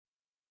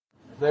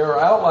There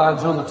are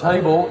outlines on the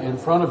table in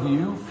front of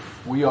you.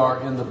 We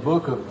are in the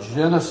book of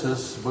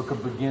Genesis, book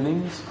of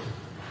beginnings.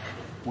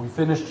 We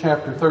finished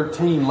chapter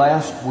 13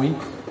 last week.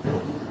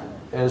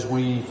 As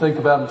we think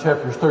about in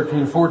chapters 13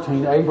 and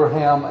 14,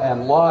 Abraham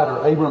and Lot,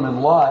 or Abram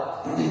and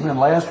Lot. And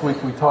last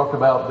week we talked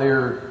about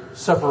their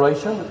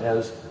separation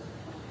as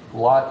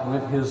Lot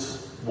went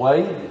his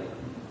way.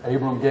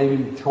 Abram gave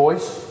him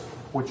choice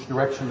which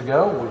direction to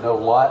go. We know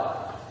Lot,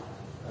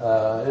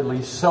 at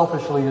least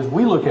selfishly as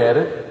we look at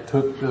it,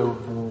 took the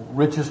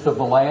richest of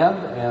the land,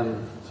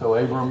 and so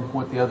Abram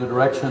went the other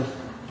direction.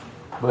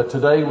 But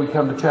today we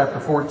come to chapter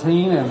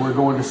 14, and we're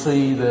going to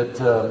see that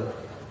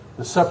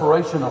the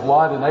separation of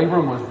Lot and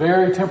Abram was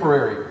very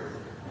temporary.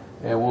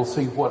 And we'll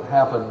see what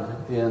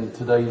happened in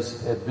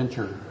today's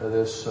adventure,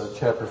 this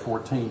chapter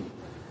 14.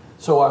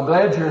 So I'm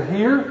glad you're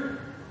here.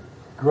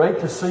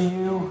 Great to see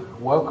you.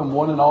 Welcome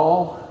one and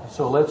all.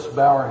 So let's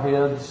bow our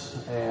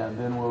heads and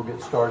then we'll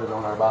get started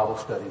on our Bible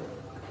study.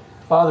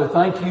 Father,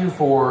 thank you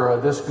for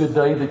this good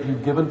day that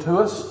you've given to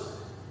us.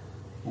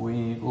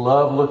 We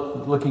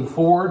love looking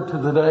forward to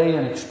the day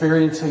and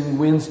experiencing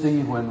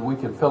Wednesday when we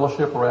can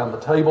fellowship around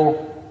the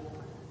table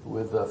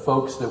with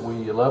folks that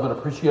we love and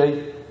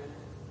appreciate,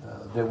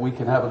 that we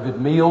can have a good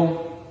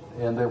meal,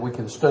 and that we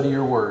can study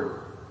your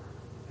word.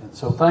 And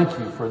so thank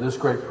you for this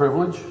great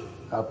privilege.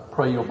 I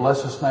pray you'll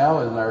bless us now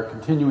in our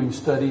continuing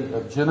study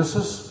of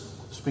Genesis.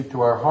 Speak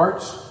to our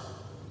hearts.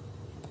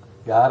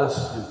 Guide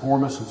us,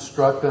 inform us,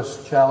 instruct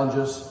us, challenge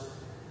us.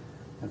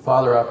 And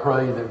Father, I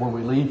pray that when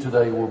we leave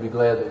today, we'll be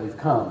glad that we've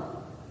come.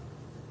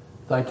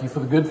 Thank you for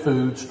the good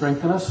food.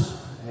 Strengthen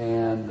us.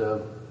 And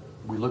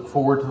we look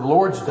forward to the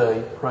Lord's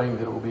Day, praying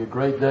that it will be a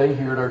great day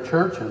here at our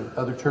church and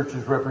other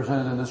churches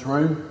represented in this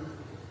room.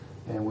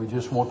 And we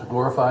just want to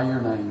glorify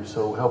your name.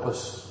 So help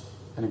us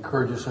and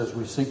encourage us as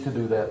we seek to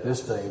do that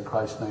this day. In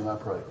Christ's name I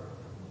pray.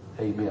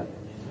 Amen.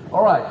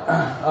 All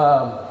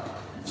right.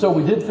 So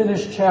we did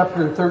finish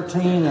chapter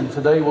 13, and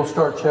today we'll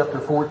start chapter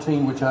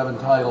 14, which I've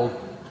entitled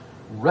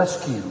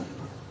Rescue.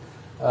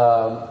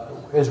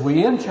 As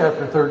we end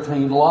chapter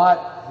 13,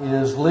 Lot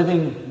is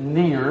living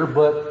near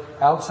but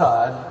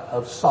outside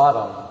of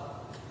Sodom.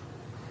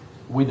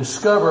 We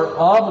discover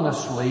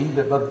ominously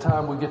that by the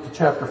time we get to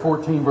chapter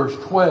 14, verse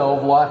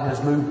 12, Lot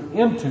has moved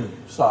into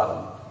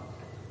Sodom.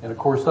 And of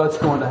course, that's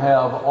going to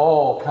have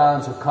all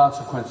kinds of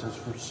consequences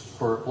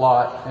for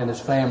Lot and his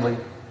family.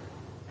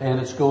 And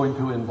it's going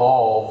to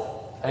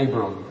involve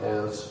Abram,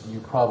 as you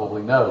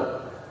probably know.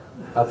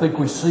 I think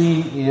we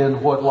see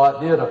in what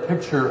Lot did a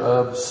picture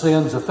of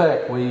sin's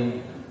effect.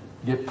 We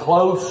get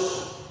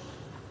close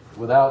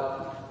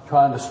without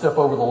trying to step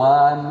over the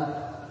line,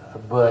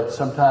 but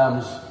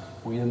sometimes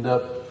we end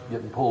up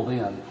getting pulled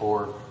in,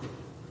 or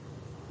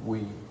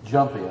we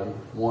jump in,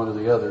 one or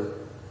the other.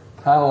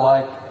 Kind of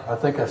like, I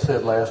think I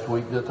said last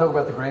week, did I talk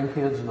about the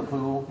grandkids in the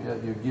pool? Yeah,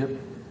 you get,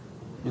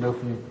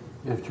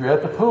 if you're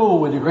at the pool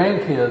with your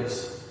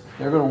grandkids,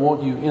 they're going to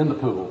want you in the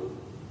pool.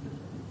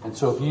 And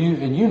so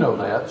you know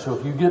that, so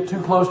if you get too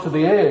close to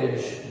the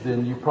edge,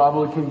 then you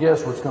probably can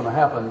guess what's going to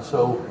happen.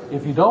 So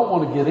if you don't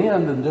want to get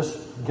in, then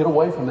just get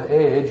away from the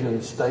edge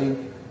and stay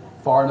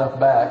far enough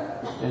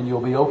back and you'll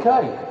be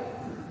okay.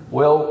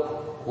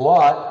 Well,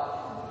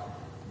 Lot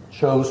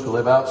chose to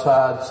live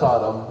outside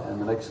Sodom, and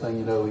the next thing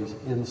you know, he's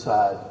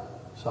inside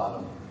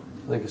Sodom.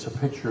 I think it's a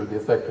picture of the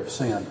effect of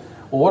sin.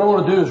 Well, what I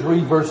want to do is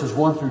read verses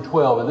 1 through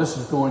 12, and this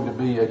is going to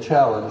be a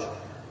challenge.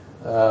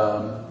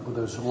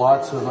 There's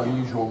lots of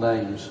unusual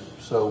names,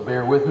 so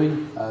bear with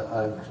me.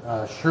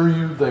 I assure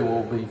you they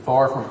will be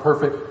far from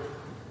perfect,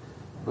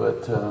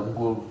 but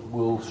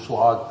we'll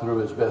slog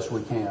through as best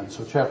we can.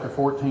 So chapter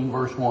 14,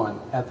 verse 1.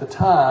 At the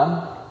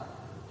time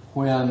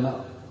when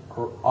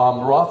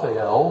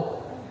Amraphel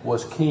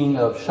was king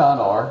of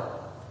Shinar,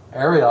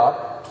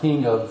 Arioch,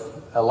 king of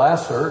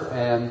Elasar,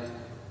 and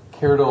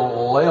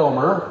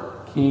Kedorlaomer,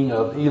 king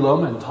of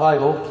Elam, and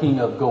Tidal,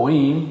 king of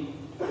Goim.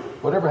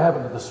 Whatever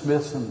happened to the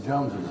Smiths and the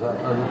Joneses?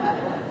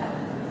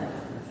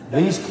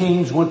 These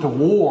kings went to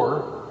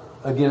war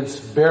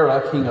against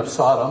Bera, king of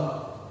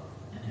Sodom,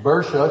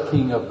 Bersha,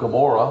 king of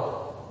Gomorrah,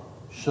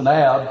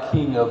 Shinab,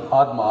 king of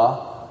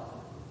Admah,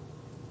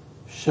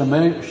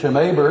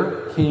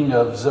 Shemeber, king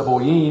of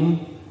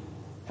Zeboim,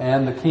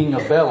 and the king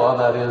of Bela,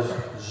 that is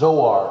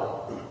Zoar.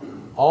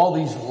 All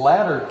these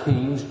latter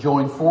kings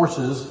joined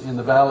forces in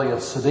the valley of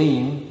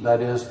Siddim,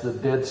 that is the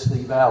Dead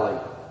Sea Valley.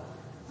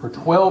 For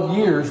 12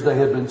 years they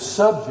had been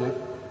subject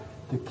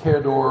to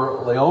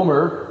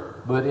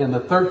Kedorlaomer, but in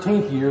the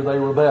 13th year they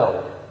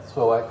rebelled.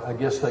 So I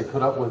guess they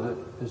put up with it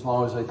as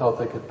long as they thought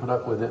they could put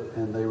up with it,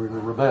 and they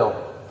rebelled.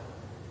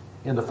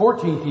 In the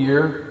 14th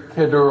year,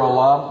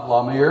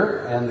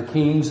 Kedorlaomer and the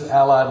kings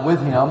allied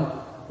with him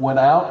went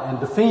out and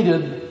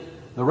defeated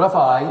the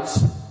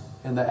Rephaites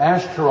and the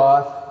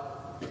Ashtaroth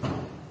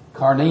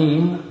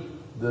Karnim,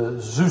 the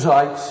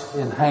Zuzites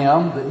in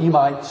Ham, the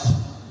Emites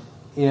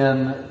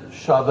in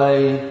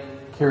Shaveh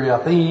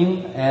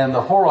Kiriathim, and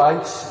the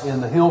Horites in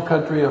the hill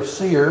country of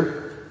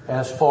Seir,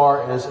 as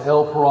far as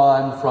El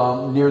Paran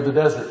from near the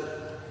desert.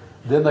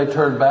 Then they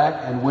turned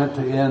back and went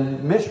to En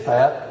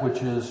Mishpat,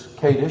 which is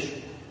Kadesh,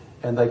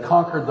 and they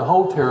conquered the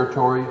whole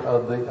territory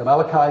of the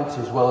Amalekites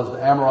as well as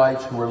the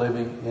Amorites who were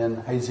living in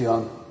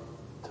Hazion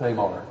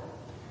Tamar.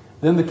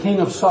 Then the king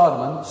of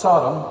Sodom,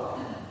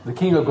 the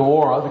king of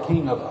Gomorrah, the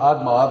king of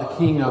Admah, the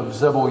king of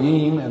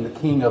Zeboim, and the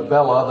king of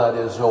Bela, that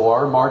is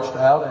Zoar, marched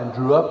out and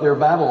drew up their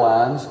battle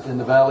lines in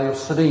the valley of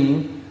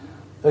Siddim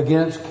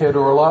against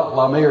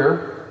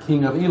Kedorlaomer,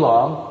 king of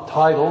Elam,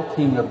 Tidal,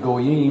 king of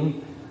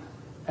Goyim,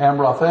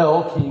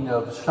 Amraphel, king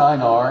of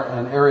Shinar,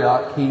 and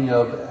Arioch, king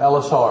of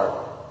Elasar.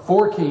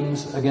 4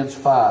 kings against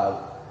 5.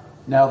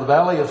 Now the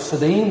valley of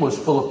Siddim was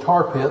full of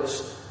tar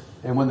pits,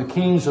 and when the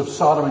kings of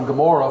Sodom and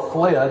Gomorrah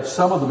fled,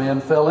 some of the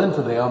men fell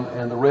into them,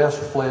 and the rest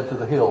fled to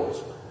the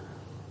hills.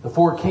 The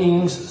 4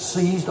 kings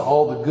seized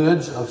all the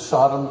goods of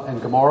Sodom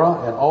and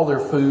Gomorrah and all their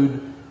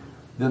food.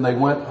 Then they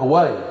went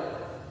away.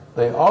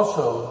 They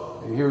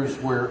also, here's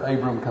where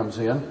Abram comes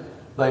in,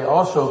 they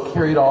also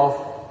carried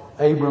off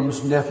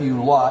Abram's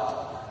nephew Lot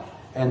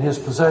and his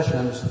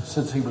possessions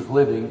since he was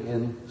living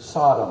in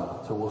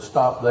Sodom. So we'll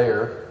stop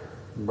there,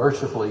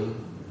 mercifully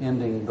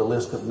ending the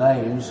list of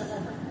names,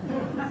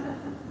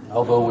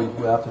 although we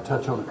will have to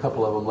touch on a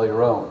couple of them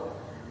later on.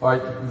 All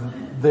right,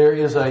 there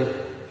is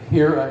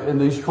here in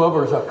these 12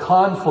 verses, a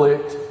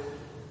conflict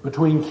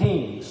between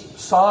kings.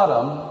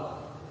 Sodom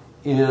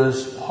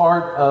is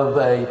part of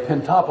a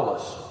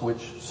pentopolis,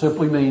 which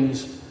simply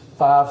means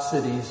 5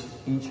 cities,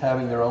 each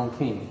having their own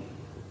king.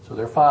 So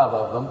there are 5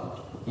 of them,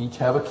 each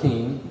have a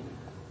king.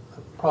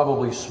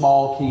 Probably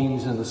small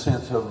kings in the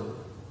sense of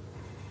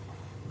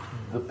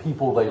the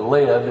people they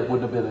led. It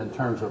wouldn't have been in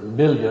terms of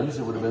millions.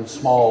 It would have been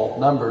small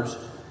numbers.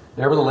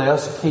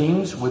 Nevertheless,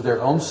 kings with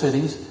their own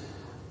cities.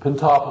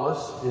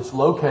 Pentopolis, it's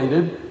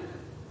located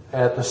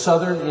at the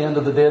southern end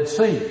of the Dead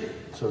Sea.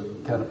 So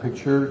you kind of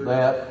picture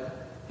that.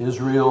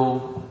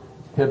 Israel,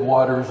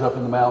 headwaters up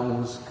in the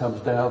mountains, comes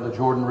down. The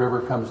Jordan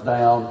River comes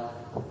down,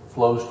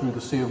 flows through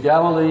the Sea of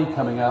Galilee.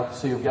 Coming out the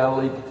Sea of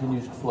Galilee,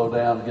 continues to flow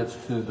down, gets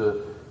to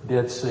the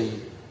Dead Sea.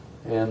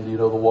 And,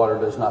 the water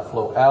does not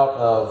flow out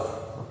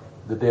of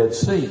the Dead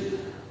Sea.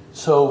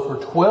 So for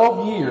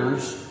 12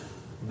 years,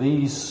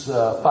 these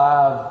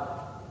 5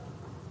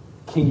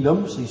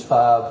 kingdoms, these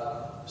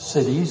 5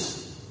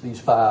 cities, these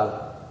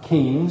 5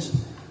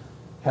 kings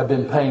have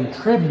been paying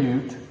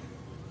tribute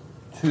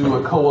to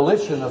a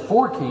coalition of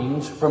 4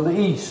 kings from the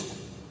east.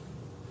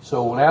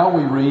 So now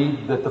we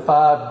read that the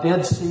 5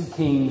 Dead Sea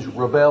kings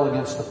rebel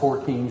against the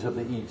 4 kings of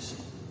the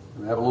east.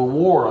 We have a little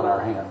war on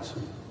our hands.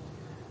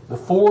 The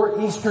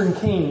 4 eastern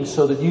kings,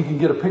 so that you can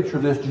get a picture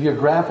of this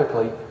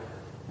geographically,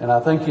 and I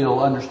think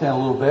you'll understand a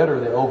little better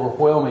the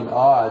overwhelming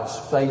odds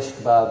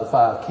faced by the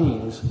 5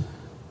 kings.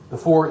 The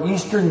 4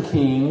 eastern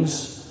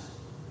kings,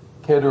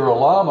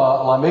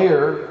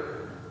 Kedorlaomer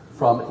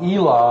from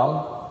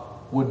Elam,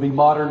 would be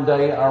modern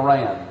day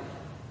Iran.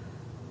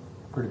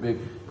 Pretty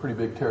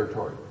big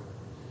territory.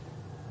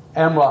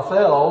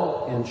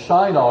 Amraphel in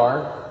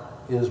Shinar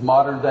is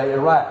modern day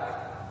Iraq.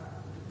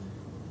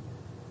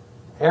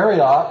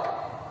 Arioch,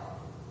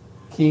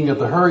 king of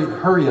the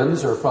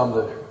Hurrians, or from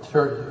the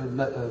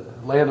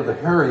land of the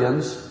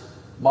Hurrians,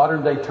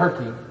 modern day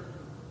Turkey.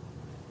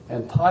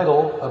 And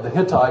Tidal of the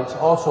Hittites,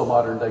 also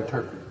modern day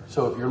Turkey.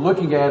 So if you're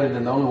looking at it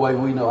in the only way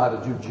we know how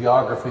to do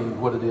geography,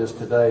 what it is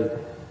today,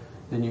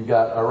 then you've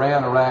got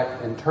Iran,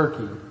 Iraq, and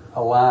Turkey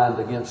aligned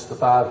against the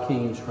 5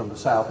 kings from the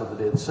south of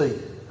the Dead Sea.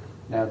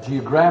 Now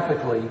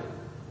geographically,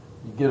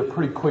 you get a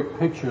pretty quick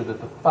picture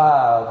that the 5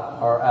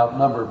 are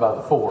outnumbered by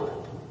the 4.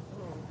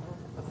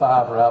 The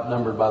 5 are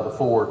outnumbered by the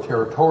 4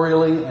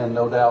 territorially and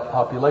no doubt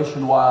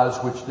population-wise,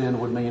 which then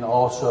would mean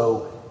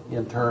also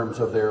in terms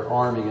of their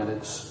armies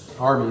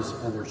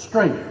and their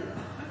strength.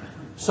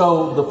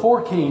 So the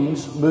 4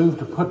 kings moved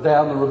to put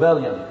down the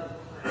rebellion,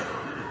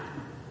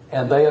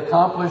 and they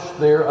accomplished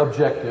their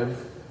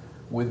objective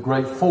with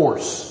great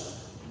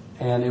force.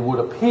 And it would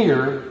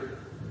appear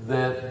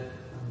that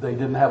they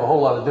didn't have a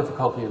whole lot of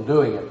difficulty in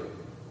doing it.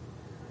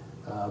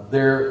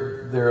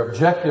 Their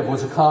objective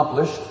was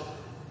accomplished.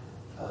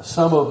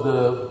 Some of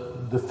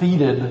the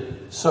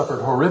defeated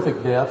suffered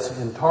horrific deaths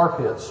in tar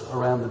pits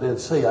around the Dead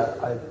Sea.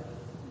 I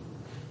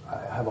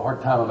have a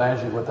hard time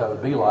imagining what that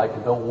would be like. I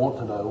don't want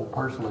to know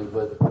personally,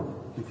 but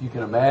if you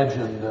can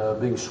imagine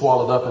being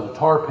swallowed up in a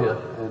tar pit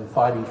and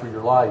fighting for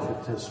your life,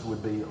 it just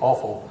would be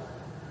awful.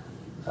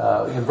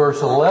 In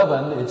verse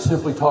 11, it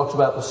simply talks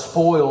about the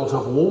spoils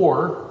of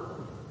war,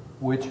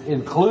 which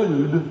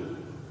include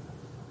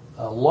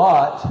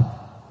Lot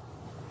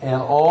and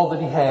all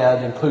that he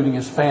had, including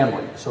his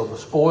family. So the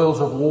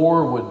spoils of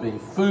war would be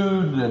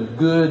food and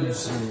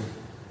goods and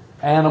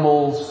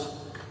animals,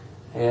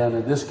 and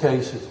in this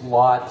case it's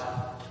Lot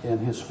and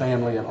his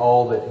family and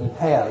all that he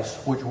has,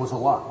 which was a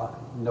lot.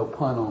 No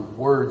pun on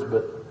words,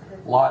 but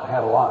Lot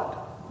had a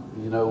lot.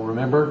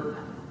 Remember?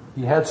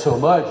 He had so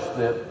much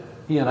that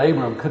he and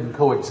Abram couldn't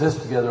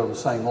coexist together on the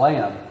same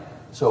land.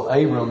 So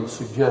Abram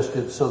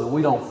suggested, so that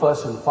we don't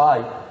fuss and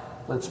fight,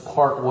 let's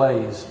part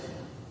ways.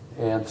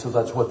 And so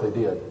that's what they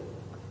did.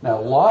 Now,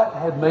 Lot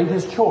had made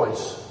his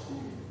choice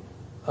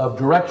of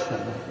direction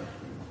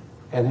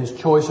and his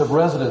choice of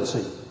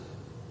residency.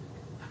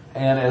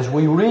 And as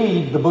we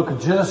read the book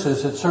of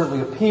Genesis, it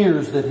certainly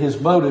appears that his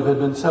motive had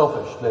been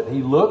selfish, that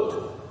he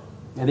looked,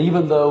 and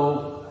even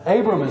though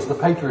Abram is the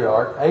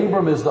patriarch,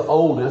 Abram is the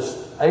oldest,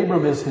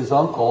 Abram is his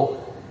uncle,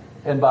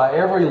 and by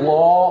every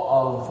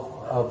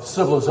law of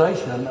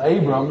civilization,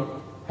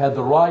 Abram had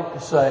the right to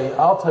say,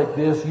 I'll take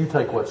this, you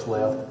take what's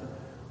left.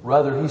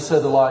 Rather, he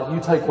said to Lot,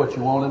 you take what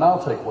you want and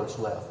I'll take what's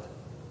left.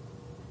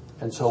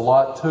 And so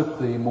Lot took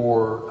the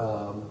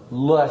more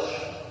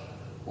lush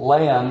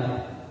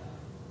land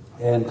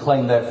and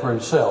claimed that for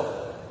himself.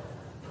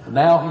 And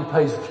now he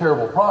pays a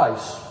terrible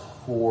price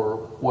for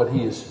what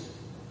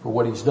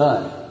he's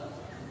done.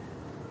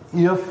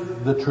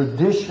 If the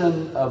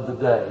tradition of the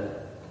day,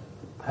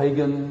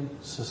 pagan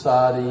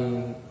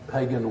society,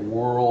 pagan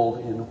world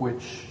in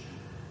which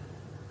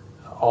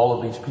all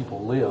of these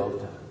people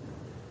lived,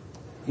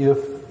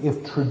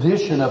 if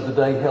tradition of the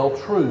day held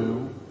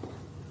true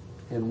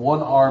in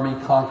one army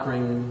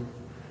conquering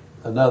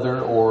another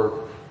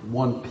or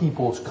one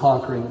people's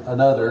conquering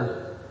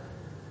another,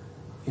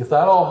 if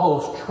that all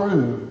holds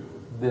true,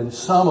 then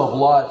some of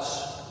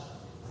Lot's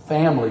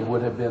family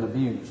would have been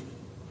abused.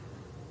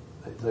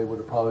 They would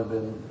have probably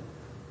been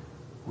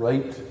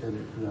raped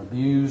and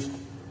abused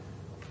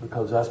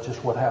because that's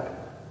just what happened.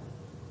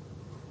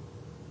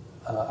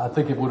 I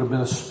think it would have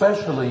been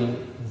especially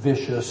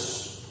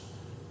vicious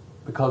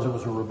because it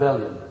was a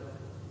rebellion.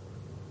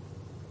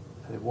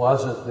 It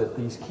wasn't that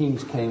these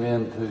kings came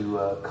in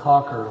to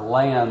conquer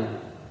land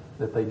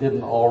that they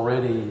didn't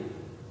already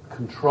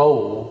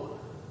control.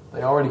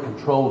 They already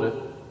controlled it.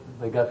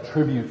 They got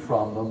tribute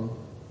from them.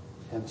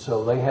 And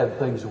so they had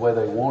things the way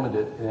they wanted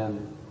it.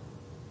 And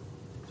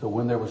so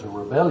when there was a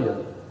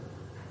rebellion,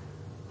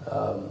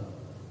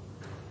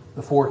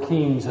 the four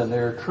kings and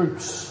their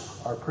troops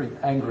are pretty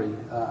angry.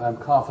 I'm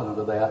confident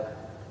of that.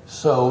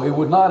 So it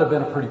would not have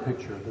been a pretty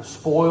picture. The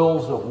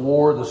spoils of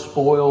war, the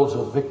spoils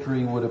of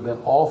victory would have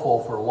been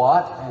awful for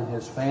Lot and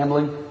his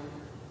family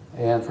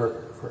and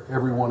for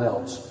everyone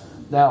else.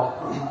 Now,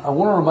 I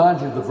want to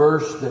remind you of the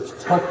verse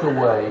that's tucked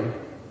away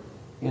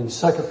in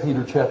 2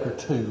 Peter chapter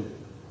 2,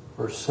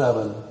 verse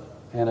 7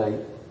 and 8.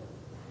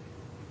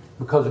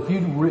 Because if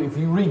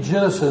you read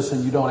Genesis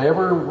and you don't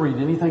ever read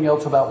anything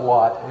else about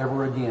Lot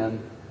ever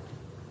again,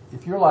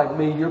 if you're like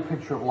me, your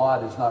picture of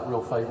Lot is not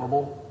real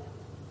favorable.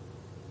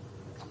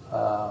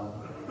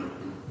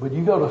 But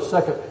you go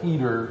to 2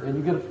 Peter and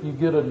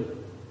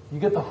you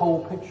get the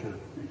whole picture.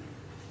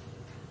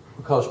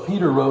 Because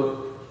Peter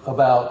wrote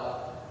about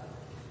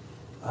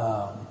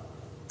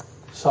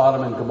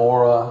Sodom and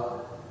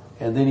Gomorrah,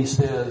 and then he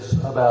says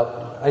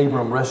about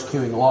Abram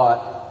rescuing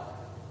Lot.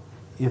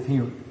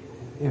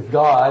 If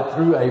God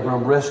through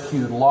Abram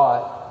rescued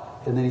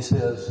Lot, and then he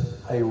says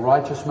a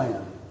righteous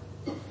man.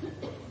 He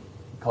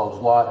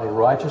calls Lot a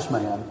righteous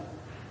man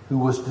who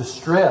was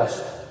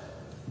distressed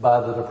by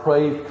the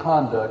depraved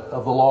conduct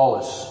of the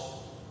lawless.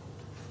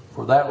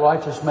 For that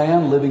righteous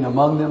man living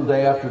among them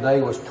day after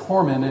day was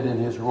tormented in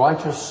his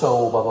righteous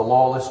soul by the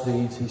lawless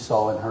deeds he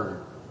saw and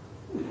heard.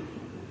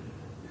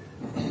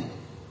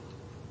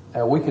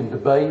 Now we can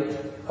debate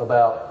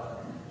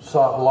about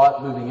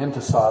Lot moving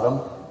into Sodom.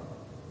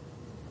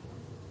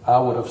 I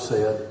would have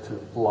said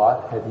to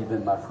Lot, had he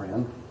been my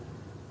friend,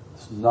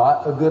 it's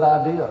not a good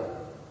idea.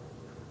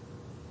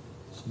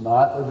 It's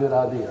not a good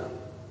idea.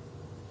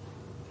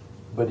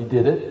 But he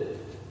did it.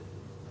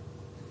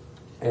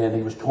 And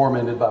he was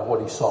tormented by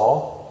what he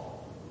saw.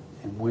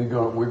 And we're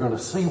going to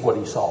see what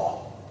he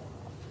saw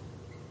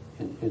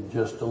in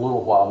just a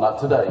little while. Not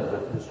today,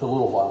 but just a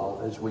little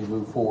while as we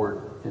move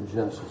forward in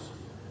Genesis.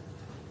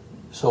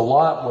 So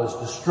Lot was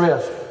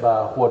distressed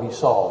by what he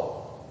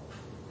saw.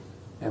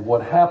 And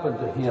what happened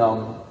to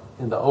him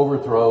in the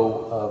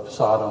overthrow of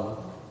Sodom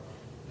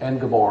and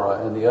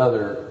Gomorrah and the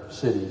other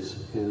cities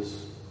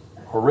is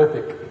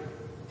horrific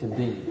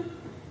indeed.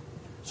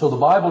 So the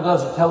Bible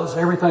doesn't tell us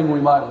everything we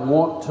might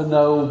want to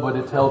know, but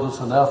it tells us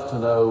enough to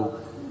know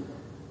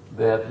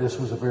that this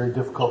was a very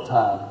difficult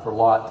time for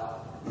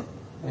Lot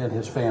and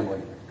his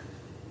family.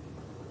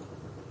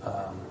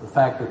 The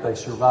fact that they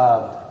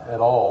survived at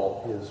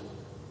all is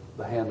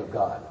the hand of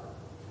God.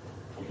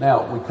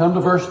 Now, we come to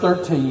verse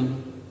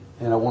 13,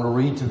 and I want to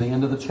read to the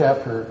end of the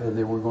chapter, and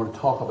then we're going to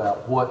talk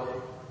about what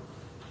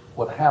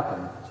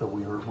happened. So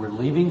we're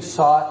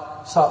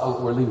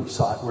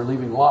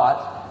leaving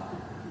Lot.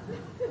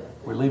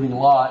 We're leaving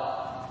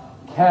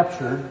Lot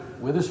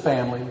captured with his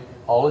family,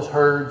 all his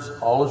herds,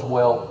 all his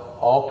wealth,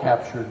 all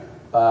captured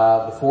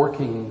by the four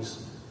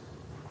kings.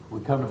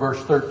 We come to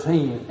verse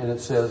 13 and it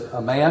says,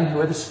 a man who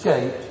had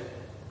escaped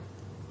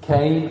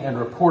came and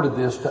reported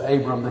this to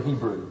Abram the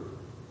Hebrew.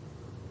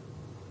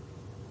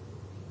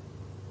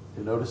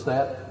 You notice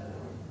that?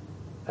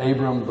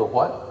 Abram the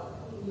what?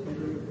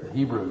 The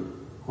Hebrew.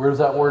 Where does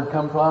that word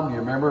come from? Do you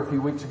remember a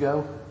few weeks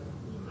ago?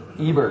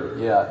 Eber.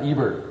 Yeah,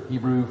 Eber.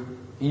 Hebrew,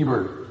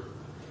 Eber.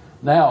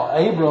 Now,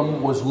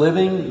 Abram was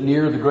living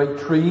near the great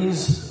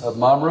trees of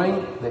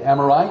Mamre, the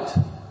Amorite,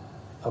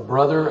 a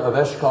brother of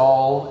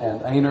Eshcol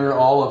and Aner,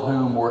 all of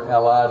whom were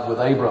allied with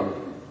Abram.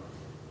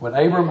 When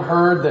Abram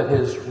heard that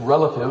his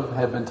relative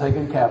had been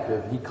taken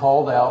captive, he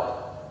called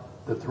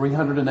out the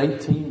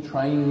 318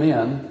 trained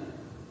men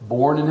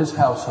born in his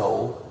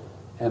household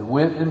and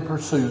went in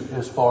pursuit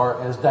as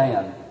far as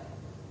Dan.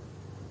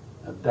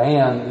 Now,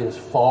 Dan is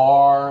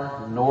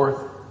far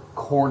north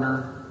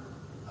corner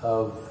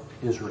of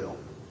Israel,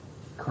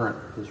 current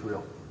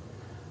Israel.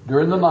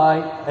 During the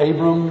night,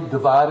 Abram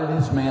divided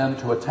his men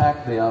to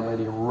attack them, and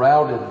he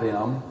routed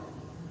them,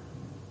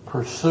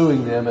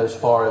 pursuing them as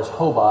far as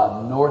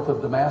Hobah, north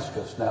of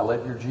Damascus. Now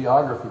let your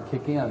geography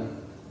kick in.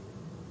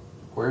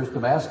 Where's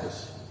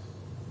Damascus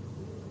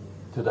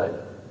today?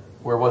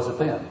 Where was it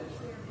then?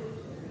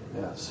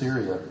 Yeah,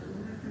 Syria.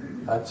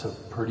 That's a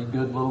pretty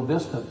good little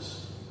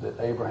distance that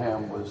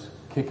Abraham was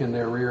kicking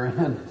their rear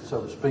end,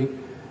 so to speak,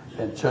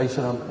 and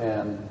chasing them,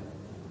 and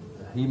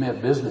he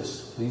meant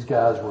business. These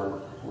guys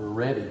were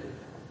ready.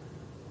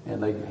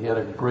 And he had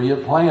a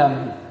brilliant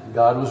plan.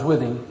 God was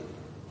with him.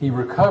 He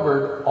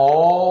recovered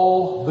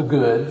all the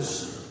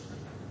goods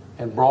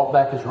and brought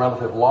back his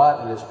relative Lot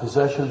and his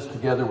possessions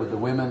together with the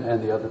women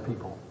and the other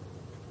people.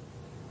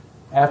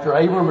 After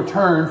Abram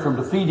returned from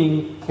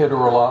defeating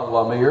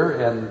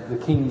Kedorlaomer and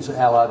the kings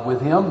allied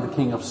with him, the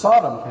king of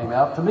Sodom came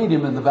out to meet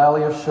him in the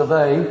valley of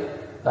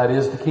Shaveh, that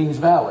is the king's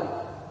valley.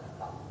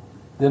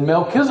 Then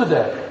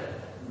Melchizedek,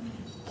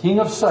 king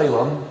of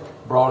Salem,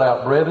 brought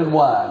out bread and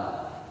wine.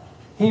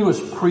 He was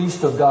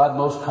priest of God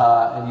Most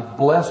High, and he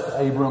blessed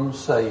Abram,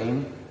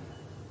 saying,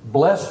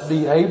 "Blessed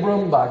be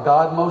Abram by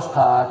God Most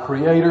High,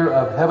 creator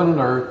of heaven and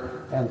earth,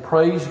 and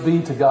praise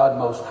be to God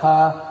Most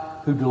High,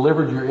 who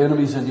delivered your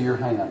enemies into your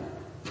hand."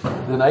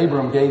 Then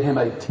Abram gave him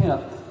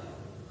 1/10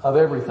 of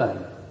everything.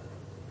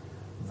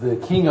 The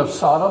king of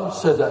Sodom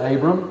said to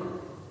Abram,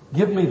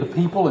 "Give me the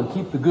people and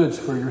keep the goods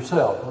for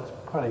yourself." That's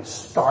quite a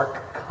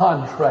stark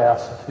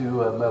contrast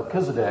to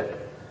Melchizedek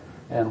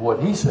and what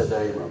he said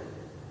to Abram.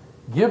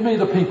 "Give me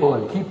the people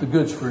and keep the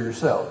goods for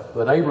yourself."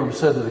 But Abram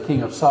said to the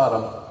king of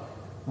Sodom,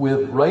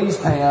 "With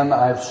raised hand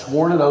I have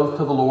sworn an oath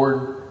to the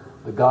Lord,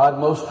 the God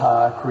Most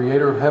High,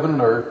 creator of heaven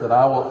and earth, that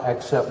I will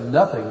accept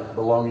nothing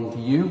belonging to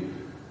you,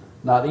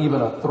 not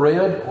even a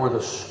thread or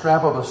the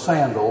strap of a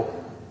sandal,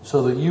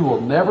 so that you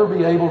will never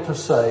be able to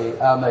say,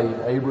 'I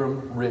made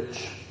Abram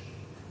rich.'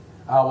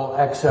 I will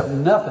accept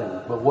nothing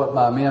but what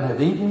my men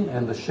have eaten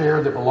and the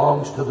share that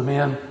belongs to the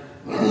men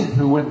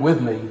who went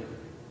with me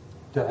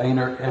to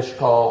Aner,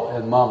 Eshcol,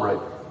 and Mamre.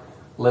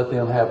 Let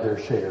them have their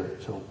share."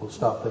 So we'll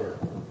stop there.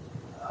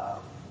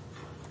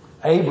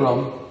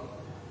 Abram,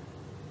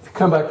 if you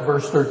come back to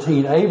verse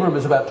 13, Abram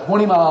is about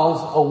 20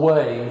 miles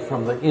away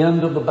from the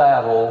end of the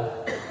battle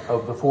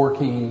of the 4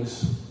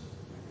 kings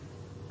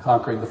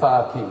conquering the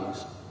 5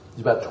 kings.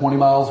 He's about 20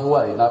 miles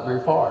away, not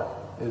very far,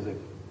 is he?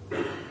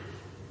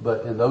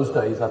 But in those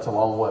days, that's a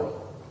long way.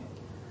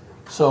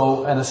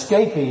 So an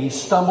escapee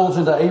stumbles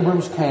into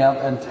Abram's camp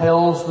and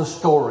tells the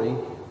story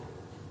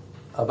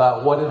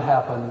about what had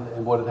happened,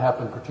 and what had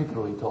happened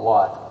particularly to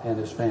Lot and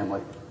his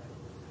family.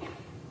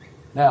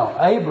 Now,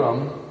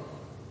 Abram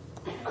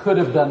could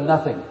have done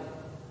nothing.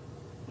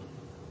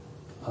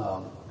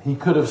 He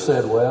could have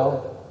said,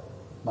 "Well,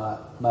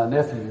 my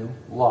nephew,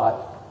 Lot,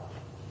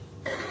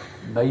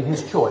 made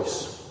his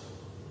choice.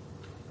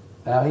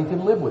 Now he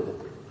can live with it."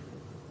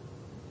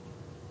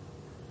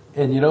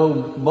 And you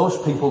know,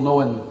 most people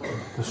knowing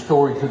the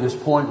story to this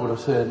point would have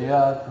said,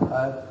 "Yeah,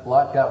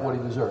 Lot got what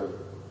he deserved."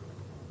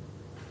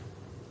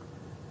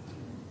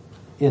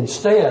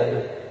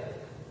 Instead,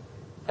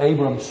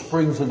 Abram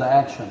springs into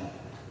action,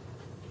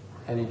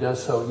 and he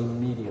does so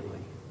immediately.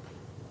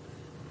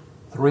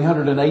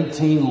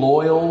 318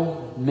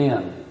 loyal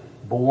men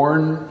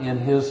born in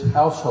his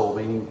household,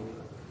 meaning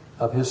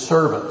of his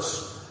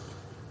servants,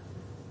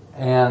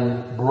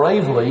 and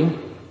bravely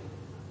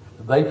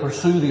they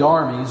pursue the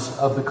armies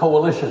of the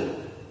coalition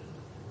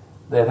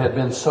that had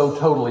been so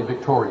totally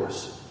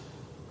victorious.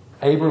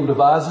 Abram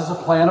devises a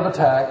plan of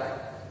attack,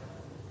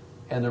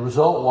 and the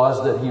result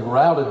was that he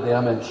routed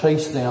them and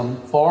chased them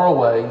far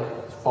away,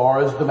 as far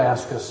as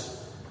Damascus,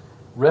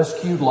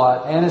 rescued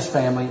Lot and his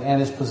family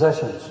and his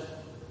possessions.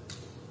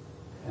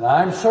 And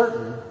I'm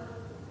certain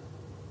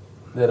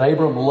that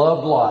Abram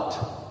loved Lot,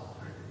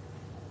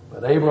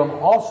 but Abram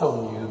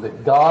also knew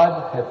that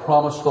God had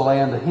promised the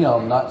land to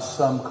him, not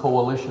some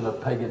coalition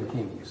of pagan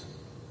kings.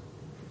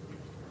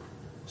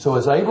 So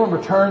as Abram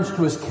returns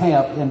to his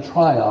camp in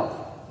triumph,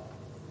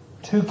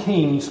 2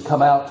 kings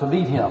come out to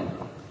meet him.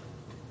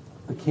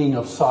 The king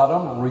of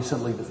Sodom,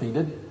 recently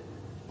defeated,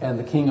 and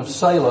the king of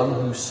Salem,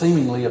 who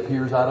seemingly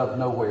appears out of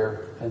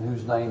nowhere and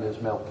whose name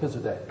is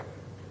Melchizedek.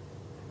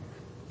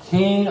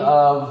 King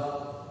of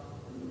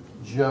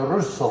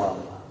Jerusalem.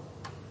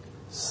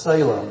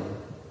 Salem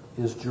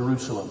is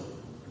Jerusalem,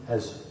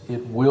 as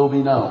it will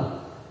be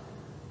known.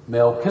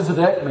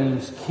 Melchizedek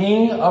means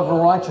king of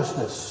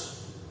righteousness.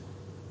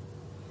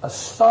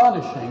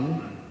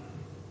 Astonishing,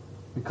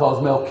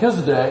 because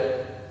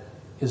Melchizedek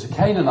is a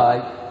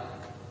Canaanite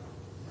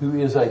who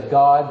is a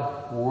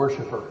God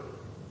worshiper.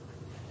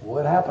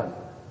 What happened?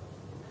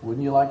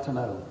 Wouldn't you like to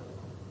know?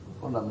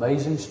 What an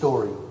amazing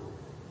story.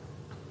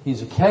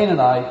 He's a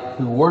Canaanite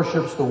who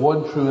worships the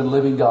one true and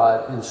living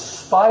God. In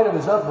spite of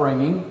his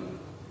upbringing,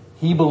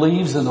 he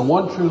believes in the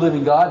one true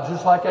living God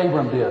just like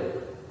Abram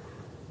did.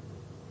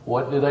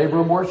 What did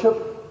Abram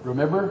worship?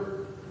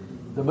 Remember?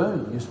 The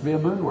moon. He used to be a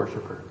moon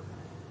worshiper.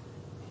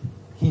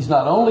 He's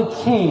not only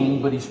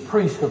king, but he's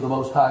priest of the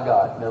Most High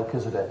God,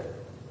 Melchizedek.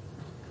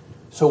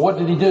 So what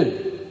did he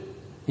do?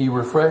 He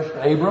refreshed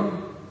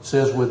Abram,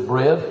 says, with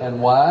bread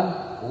and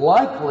wine,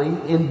 likely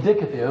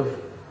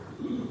indicative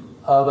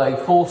of a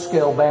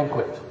full-scale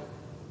banquet.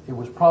 It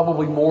was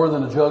probably more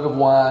than a jug of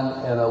wine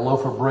and a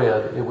loaf of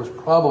bread. It was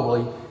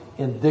probably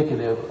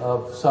indicative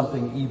of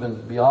something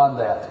even beyond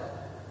that.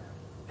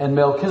 And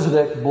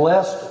Melchizedek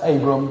blessed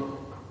Abram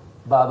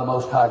by the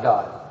Most High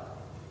God.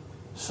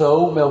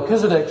 So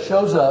Melchizedek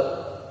shows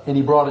up, and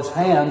he brought his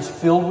hands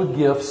filled with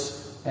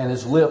gifts and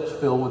his lips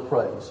filled with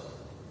praise.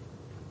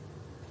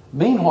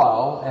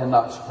 Meanwhile, and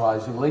not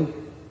surprisingly,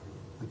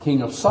 the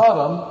king of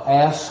Sodom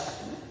asked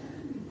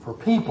for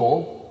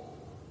people.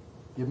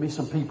 Give me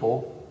some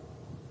people.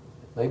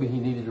 Maybe he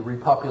needed to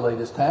repopulate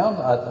his town.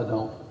 I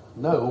don't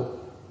know.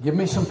 Give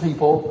me some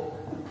people.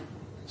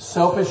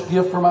 Selfish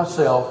gift for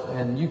myself,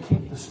 and you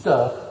keep the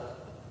stuff,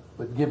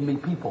 but give me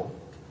people.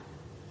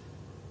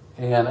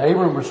 And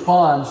Abram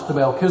responds to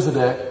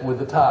Melchizedek with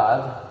the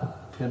tithe,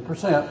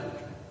 10%.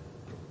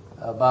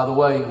 By the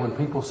way, when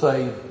people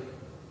say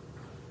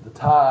the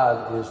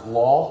tithe is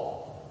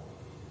law,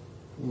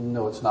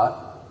 no, it's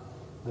not.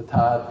 The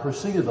tithe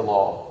preceded the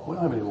law. We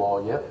don't have any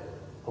law yet.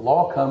 The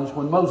law comes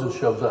when Moses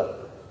shows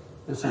up.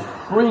 This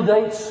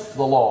predates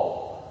the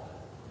law.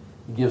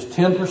 He gives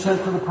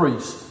 10% to the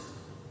priest.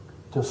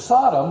 To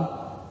Sodom,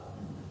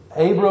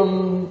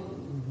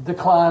 Abram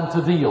declined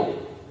to deal.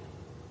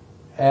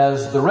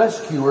 As the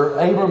rescuer,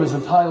 Abram is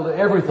entitled to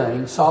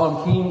everything.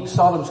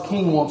 Sodom's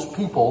king wants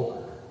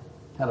people,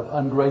 kind of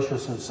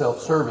ungracious and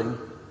self-serving.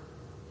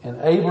 And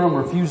Abram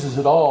refuses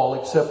it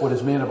all except what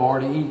his men have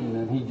already eaten.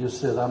 And he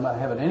just says, I'm not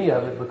having any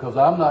of it because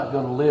I'm not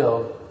going to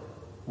live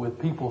with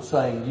people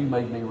saying, you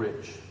made me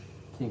rich,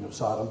 king of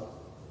Sodom.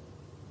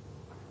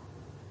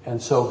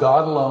 And so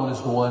God alone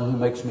is the one who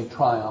makes me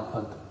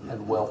triumphant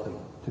and wealthy.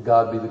 To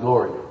God be the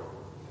glory.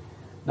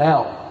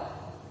 Now,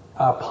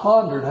 I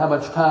pondered how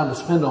much time to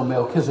spend on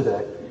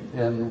Melchizedek,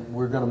 and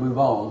we're going to move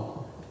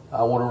on.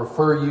 I want to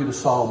refer you to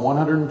Psalm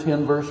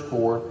 110 verse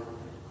 4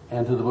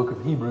 and to the book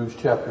of Hebrews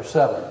chapter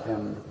 7.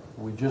 And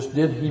we just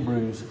did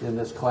Hebrews in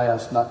this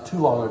class not too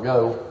long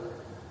ago.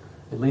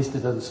 At least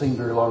it doesn't seem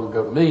very long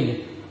ago to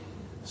me.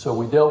 So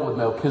we dealt with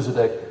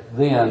Melchizedek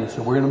then.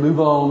 So we're going to move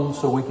on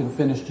so we can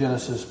finish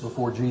Genesis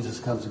before Jesus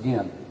comes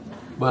again.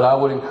 But I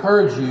would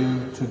encourage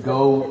you to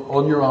go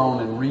on your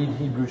own and read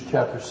Hebrews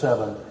chapter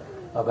 7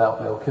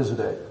 about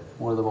Melchizedek,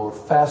 one of the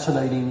most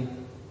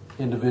fascinating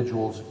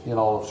individuals in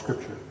all of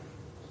Scripture.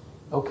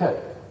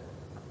 Okay,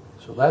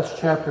 so that's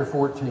chapter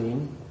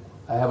 14.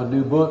 I have a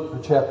new book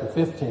for chapter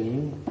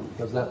 15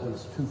 because that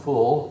was too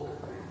full.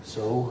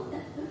 So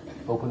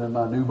opening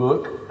my new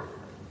book,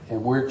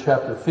 and we're at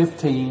chapter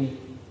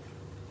 15,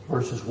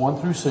 verses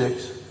 1 through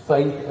 6,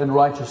 faith and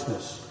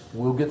righteousness.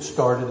 We'll get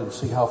started and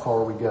see how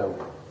far we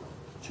go.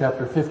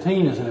 Chapter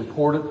 15 is an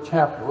important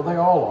chapter. Well, they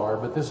all are,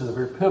 but this is a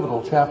very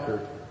pivotal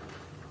chapter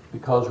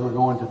because we're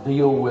going to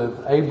deal with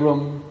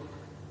Abram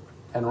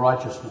and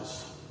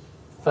righteousness.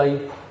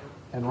 Faith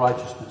and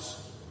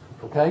righteousness.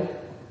 Okay?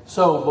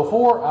 So,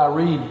 before I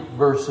read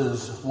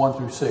verses 1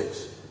 through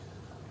 6,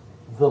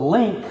 the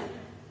link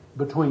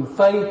between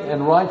faith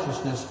and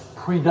righteousness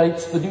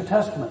predates the New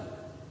Testament.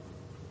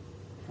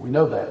 We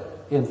know that.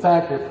 In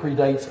fact, it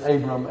predates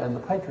Abram and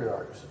the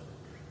patriarchs.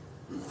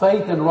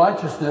 Faith and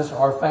righteousness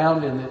are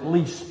found in at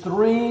least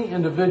 3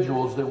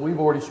 individuals that we've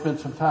already spent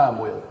some time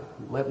with.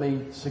 Let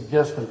me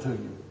suggest them to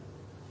you.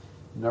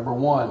 Number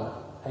 1,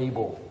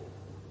 Abel.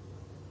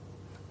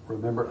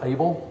 Remember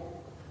Abel?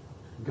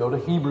 Go to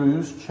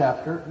Hebrews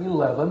chapter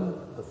 11,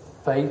 the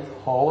Faith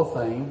Hall of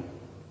Fame,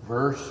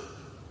 verse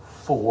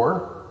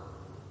 4.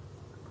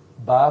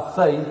 By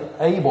faith,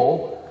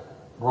 Abel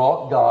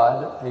brought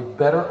God a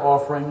better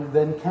offering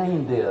than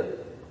Cain did.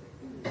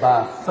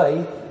 By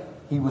faith,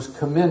 he was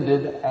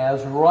commended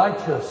as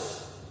righteous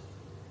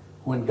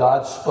when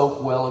God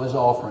spoke well of his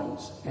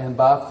offerings. And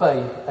by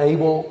faith,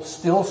 Abel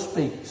still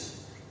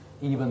speaks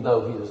even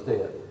though he is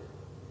dead.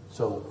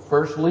 So,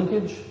 first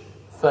linkage,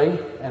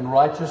 faith and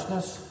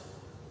righteousness,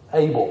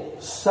 Abel.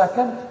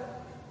 Second,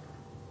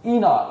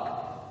 Enoch.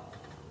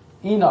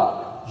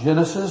 Enoch,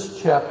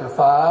 Genesis chapter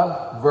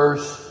 5,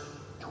 verse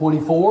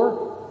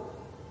 24.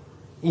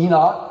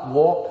 Enoch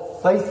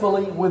walked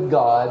faithfully with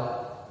God.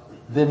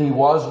 Then he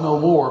was no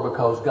more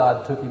because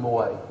God took him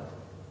away.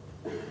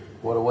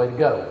 What a way to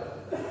go.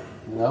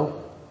 You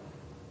know?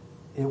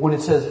 When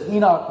it says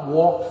Enoch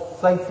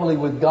walked faithfully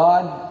with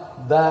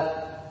God,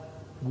 that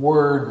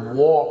word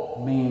walk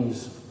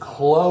means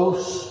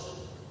close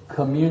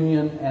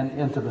communion and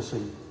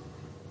intimacy.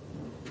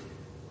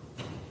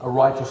 A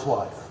righteous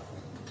life.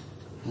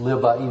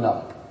 Live by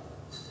Enoch.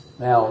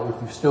 Now,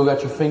 if you've still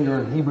got your finger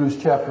in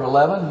Hebrews chapter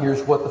 11,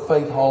 here's what the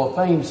Faith Hall of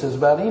Fame says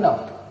about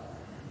Enoch.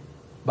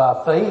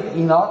 By faith,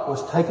 Enoch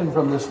was taken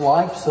from this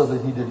life so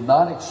that he did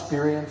not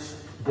experience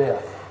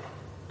death.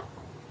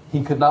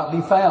 He could not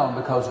be found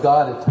because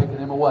God had taken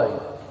him away.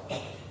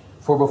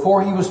 For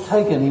before he was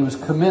taken, he was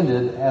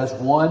commended as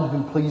one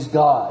who pleased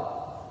God.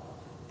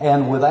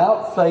 And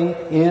without faith,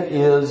 it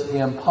is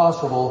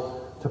impossible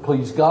to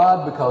please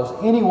God, because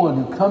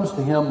anyone who comes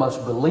to him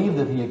must believe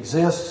that he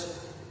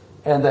exists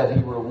and that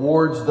he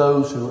rewards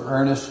those who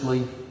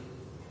earnestly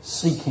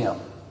seek him.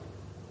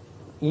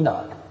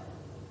 Enoch.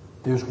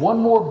 There's one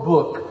more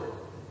book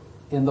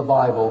in the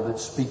Bible that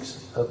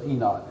speaks of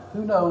Enoch.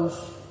 Who knows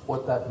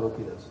what that book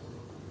is?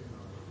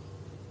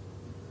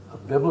 A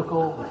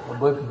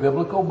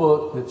biblical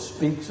book that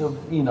speaks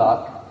of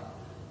Enoch.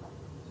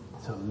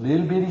 It's a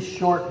little bitty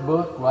short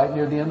book right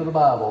near the end of the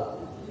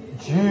Bible.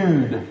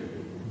 Jude.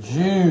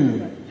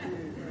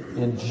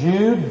 In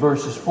Jude,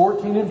 verses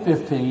 14 and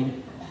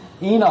 15,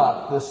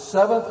 Enoch, the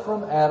seventh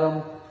from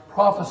Adam,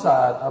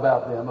 prophesied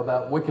about them,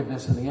 about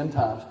wickedness in the end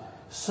times.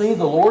 See,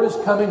 the Lord is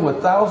coming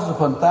with thousands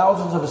upon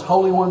thousands of his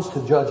holy ones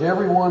to judge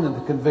everyone and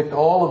to convict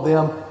all of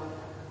them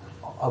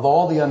of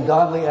all the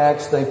ungodly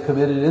acts they've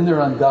committed in their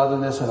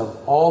ungodliness and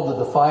of all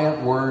the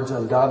defiant words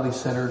ungodly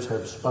sinners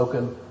have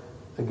spoken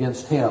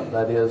against him,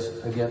 that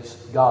is,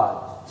 against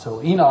God.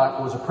 So Enoch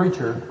was a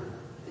preacher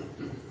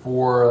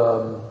for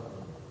a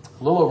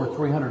little over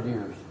 300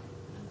 years.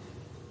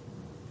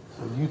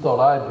 So you thought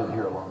I'd been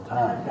here a long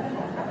time.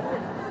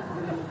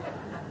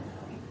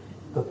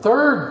 The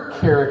third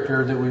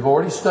character that we've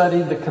already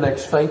studied that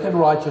connects faith and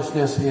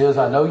righteousness is,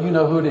 I know you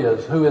know who it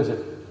is. Who is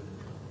it?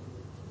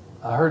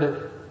 I heard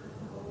it.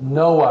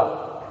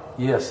 Noah.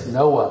 Yes,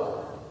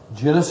 Noah.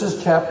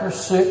 Genesis chapter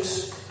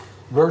 6,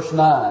 verse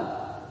 9.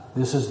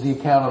 This is the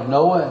account of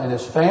Noah and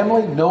his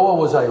family. Noah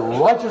was a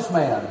righteous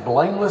man,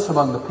 blameless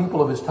among the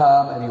people of his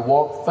time, and he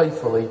walked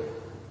faithfully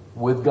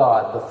with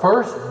God. The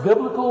first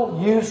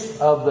biblical use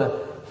of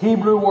the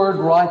Hebrew word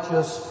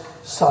righteous,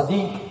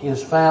 Sadiq,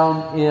 is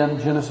found in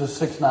Genesis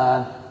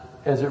 6:9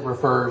 as it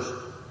refers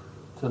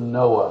to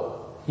Noah.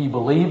 He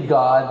believed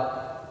God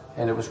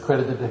and it was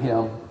credited to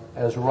him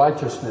as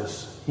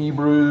righteousness.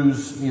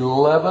 Hebrews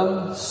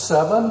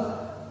 11:7.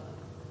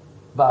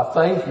 By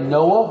faith,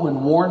 Noah,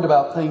 when warned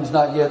about things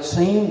not yet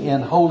seen,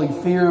 in holy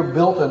fear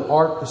built an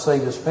ark to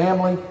save his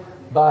family.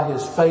 By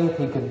his faith,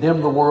 he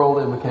condemned the world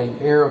and became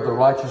heir of the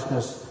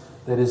righteousness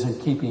that is in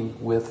keeping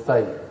with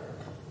faith.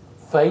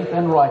 Faith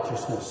and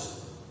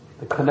righteousness,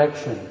 the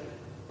connection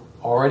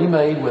already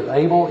made with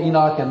Abel,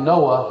 Enoch, and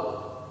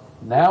Noah.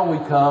 Now we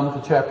come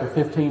to chapter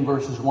 15,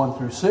 verses 1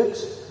 through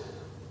 6.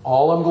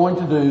 All I'm going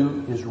to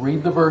do is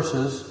read the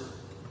verses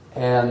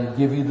and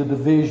give you the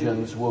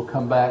divisions. We'll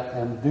come back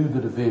and do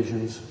the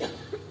divisions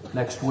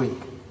next week.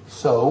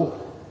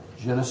 So,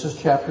 Genesis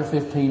chapter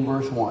 15,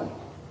 verse 1.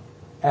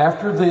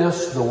 After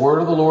this, the word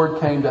of the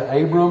Lord came to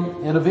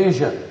Abram in a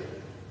vision.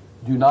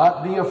 Do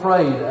not be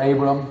afraid,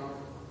 Abram.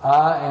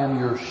 I am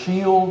your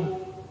shield,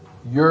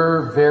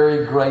 your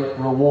very great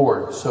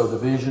reward. So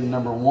division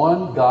number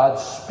 1, God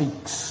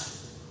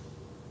speaks.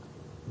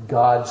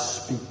 God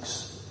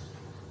speaks.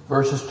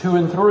 Verses 2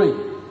 and 3.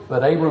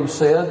 But Abram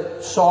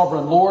said,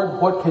 Sovereign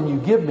Lord, what can you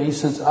give me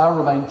since I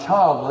remain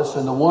childless,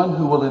 and the one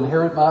who will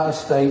inherit my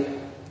estate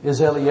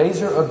is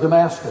Eliezer of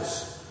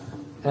Damascus?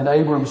 And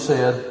Abram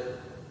said,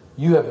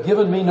 You have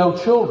given me no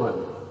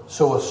children,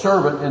 so a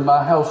servant in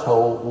my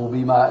household will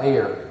be my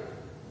heir.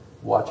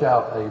 Watch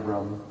out,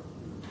 Abram.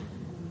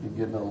 You're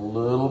getting a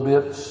little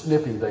bit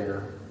snippy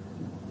there.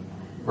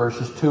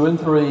 Verses 2 and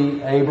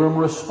 3, Abram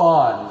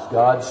responds.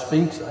 God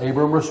speaks,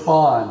 Abram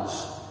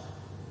responds.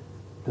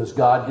 Does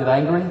God get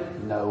angry?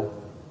 No.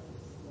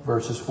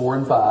 Verses 4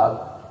 and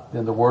 5.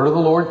 Then the word of the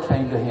Lord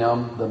came to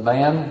him.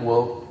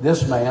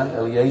 This man,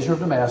 Eliezer of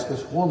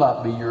Damascus, will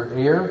not be your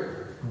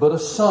heir, but a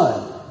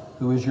son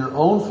who is your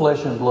own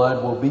flesh and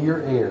blood will be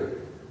your heir.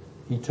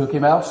 He took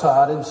him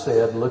outside and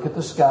said, Look at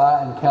the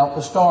sky and count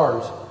the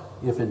stars,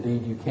 if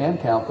indeed you can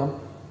count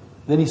them.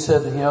 Then he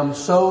said to him,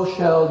 So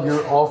shall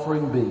your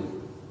offering be.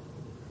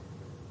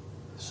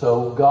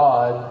 So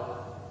God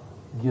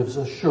gives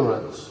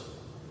assurance.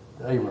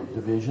 Abram,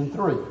 division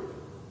 3,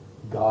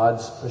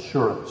 God's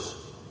assurance.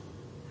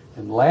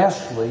 And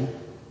lastly,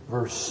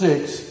 verse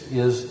 6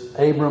 is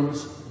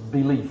Abram's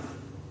belief.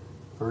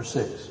 Verse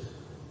 6.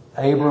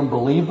 Abram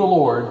believed the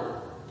Lord,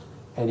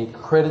 and he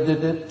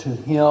credited it to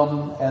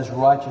him as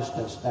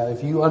righteousness. Now,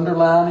 if you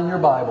underline in your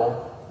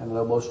Bible, and I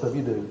know most of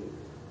you do,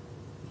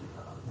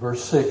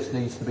 verse 6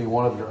 needs to be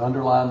one of your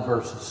underlined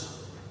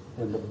verses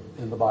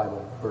in the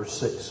Bible. Verse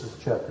 6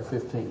 of chapter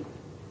 15.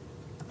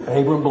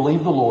 Abram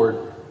believed the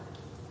Lord,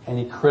 and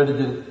he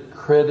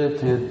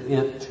credited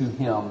it to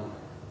him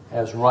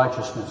as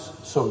righteousness.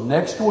 So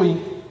next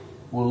week,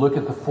 we'll look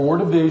at the 4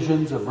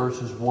 divisions of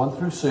verses 1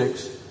 through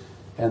 6,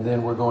 and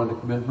then we're going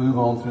to move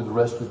on through the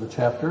rest of the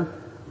chapter.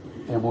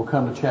 And we'll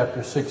come to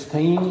chapter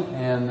 16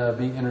 and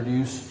be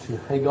introduced to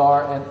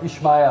Hagar and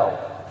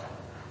Ishmael.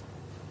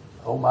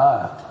 Oh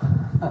my.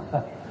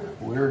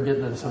 We're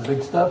getting into some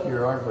big stuff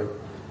here, aren't we?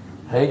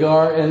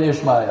 Hagar and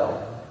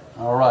Ishmael.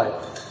 All right.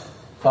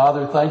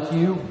 Father, thank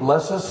you.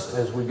 Bless us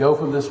as we go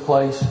from this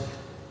place,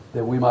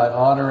 that we might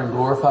honor and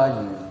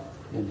glorify you.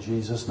 In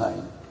Jesus'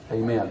 name,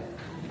 amen.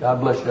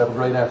 God bless you. Have a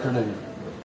great afternoon.